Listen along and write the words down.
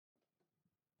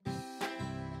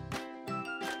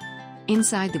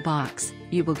Inside the box,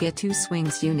 you will get 2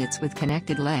 swings units with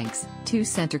connected legs, 2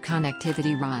 center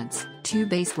connectivity rods, 2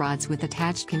 base rods with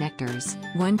attached connectors,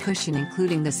 1 cushion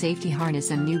including the safety harness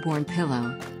and newborn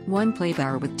pillow, 1 play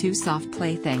bar with 2 soft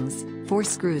playthings, 4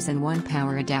 screws and 1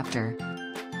 power adapter.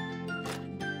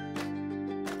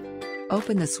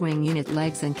 Open the swing unit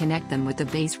legs and connect them with the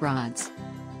base rods.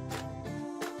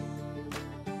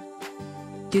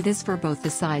 Do this for both the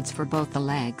sides for both the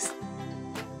legs.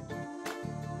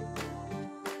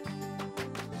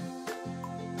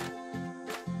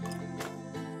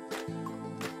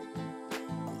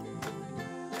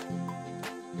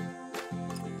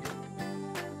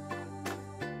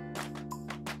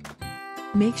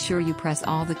 Make sure you press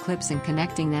all the clips and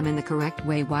connecting them in the correct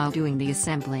way while doing the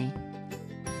assembly.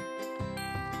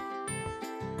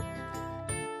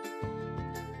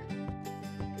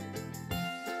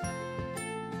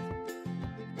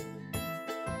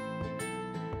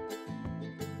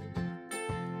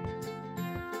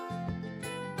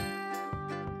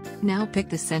 Now pick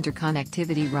the center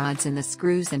connectivity rods and the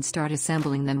screws and start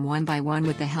assembling them one by one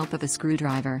with the help of a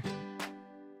screwdriver.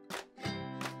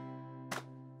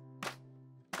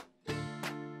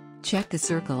 Check the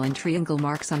circle and triangle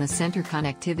marks on the center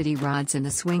connectivity rods and the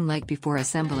swing leg before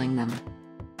assembling them.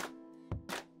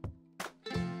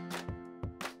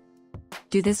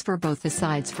 Do this for both the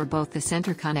sides for both the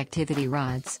center connectivity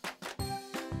rods.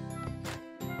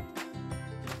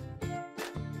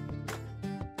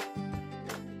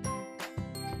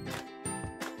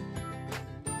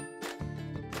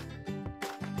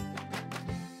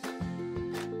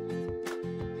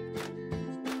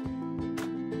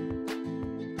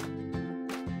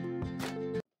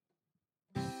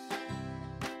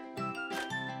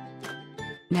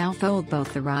 Now fold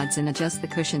both the rods and adjust the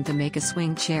cushion to make a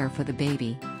swing chair for the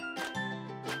baby.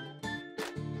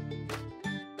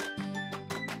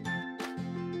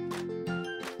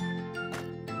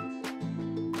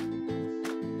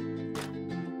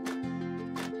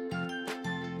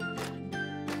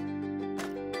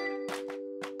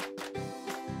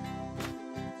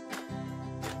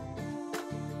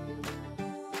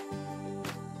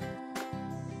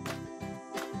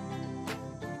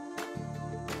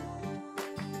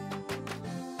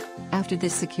 After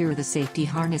this, secure the safety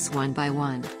harness one by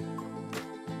one.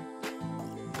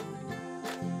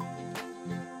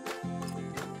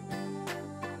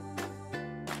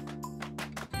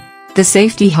 The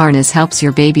safety harness helps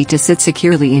your baby to sit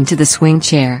securely into the swing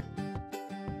chair.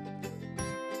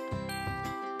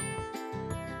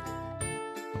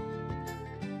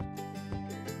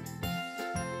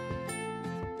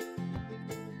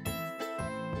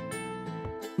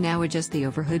 Now adjust the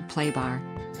overhood play bar.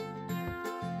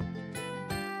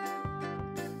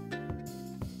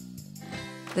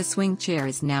 The swing chair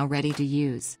is now ready to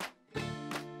use.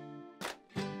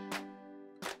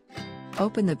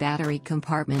 Open the battery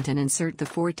compartment and insert the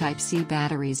 4 Type-C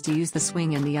batteries to use the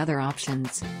swing and the other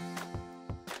options.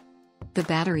 The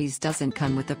batteries doesn't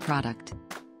come with the product.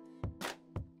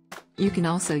 You can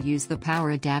also use the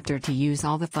power adapter to use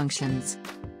all the functions.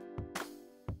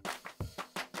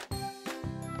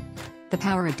 The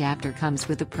power adapter comes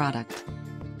with the product.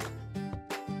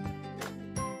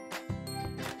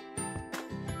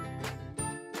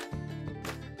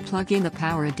 Plug in the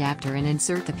power adapter and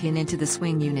insert the pin into the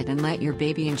swing unit and let your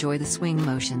baby enjoy the swing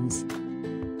motions.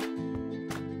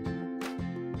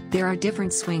 There are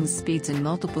different swing speeds and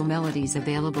multiple melodies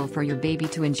available for your baby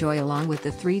to enjoy along with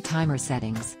the 3 timer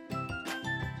settings.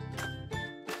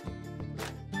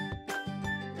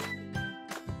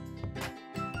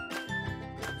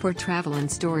 For travel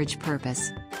and storage purpose,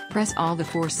 press all the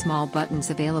 4 small buttons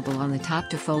available on the top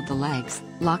to fold the legs,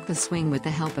 lock the swing with the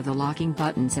help of the locking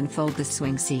buttons and fold the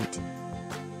swing seat.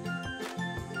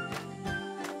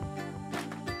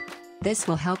 This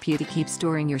will help you to keep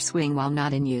storing your swing while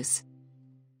not in use.